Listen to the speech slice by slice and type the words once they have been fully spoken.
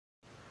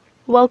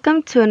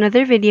Welcome to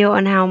another video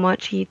on how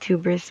much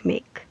YouTubers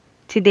make.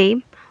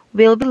 Today,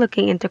 we'll be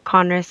looking into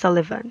Conner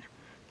Sullivan.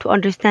 To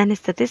understand his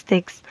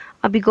statistics,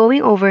 I'll be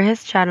going over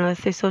his channel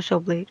through Social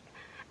Blade.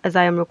 As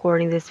I am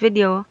recording this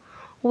video,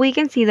 we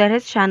can see that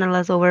his channel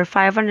has over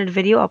 500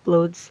 video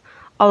uploads,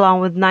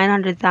 along with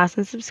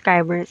 900,000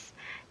 subscribers,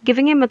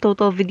 giving him a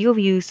total video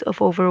views of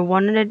over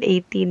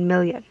 118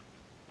 million.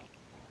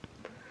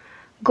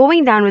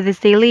 Going down with his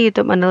daily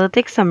YouTube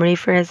analytics summary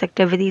for his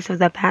activities of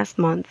the past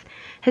month,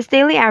 his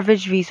daily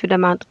average views would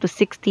amount to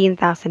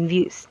 16,000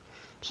 views.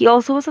 He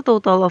also has a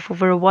total of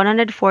over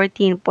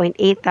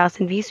 114.8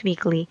 thousand views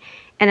weekly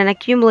and an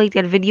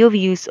accumulated video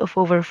views of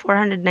over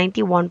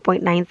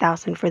 491.9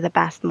 thousand for the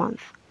past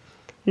month.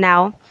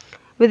 Now,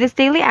 with his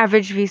daily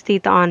average views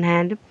data on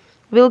hand,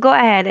 we'll go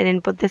ahead and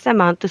input this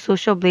amount to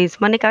Social Blade's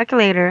money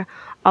calculator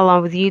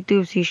along with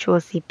YouTube's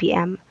usual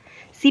CPM.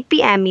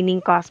 CPM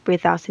meaning cost per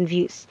thousand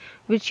views,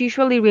 which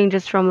usually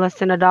ranges from less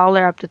than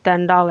 $1 up to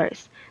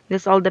 $10.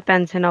 This all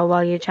depends on how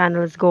well your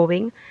channel is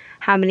going,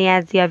 how many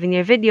ads you have in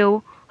your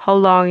video, how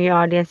long your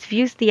audience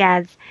views the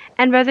ads,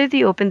 and whether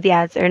they open the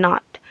ads or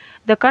not.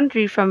 The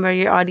country from where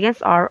your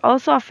audience are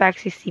also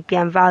affects your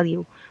CPM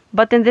value,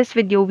 but in this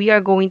video we are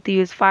going to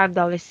use $5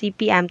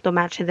 CPM to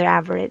match their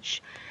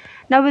average.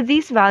 Now with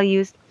these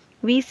values,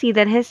 we see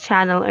that his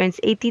channel earns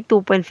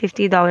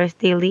 $82.50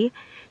 daily,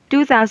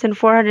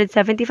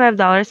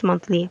 $2,475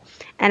 monthly,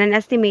 and an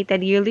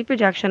estimated yearly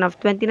projection of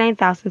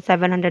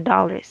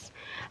 $29,700.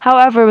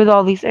 However, with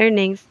all these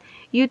earnings,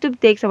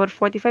 YouTube takes about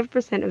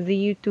 45% of the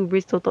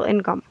YouTuber's total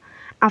income.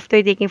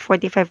 After taking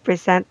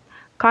 45%,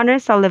 Conner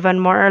Sullivan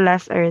more or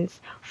less earns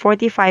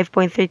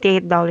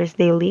 $45.38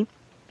 daily,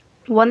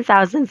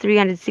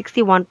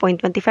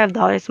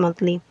 $1,361.25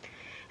 monthly,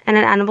 and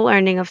an annual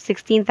earning of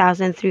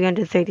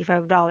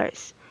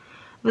 $16,335.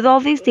 With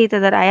all these data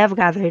that I have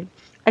gathered,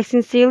 I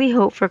sincerely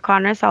hope for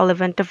Conner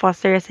Sullivan to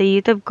foster as a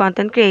YouTube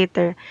content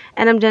creator,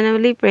 and I'm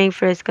genuinely praying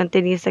for his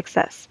continued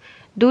success.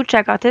 Do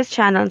check out his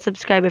channel and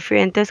subscribe if you're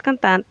into his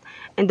content,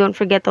 and don't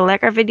forget to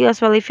like our video as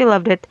well if you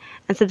loved it,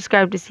 and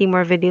subscribe to see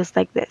more videos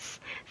like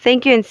this.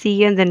 Thank you and see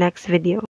you in the next video.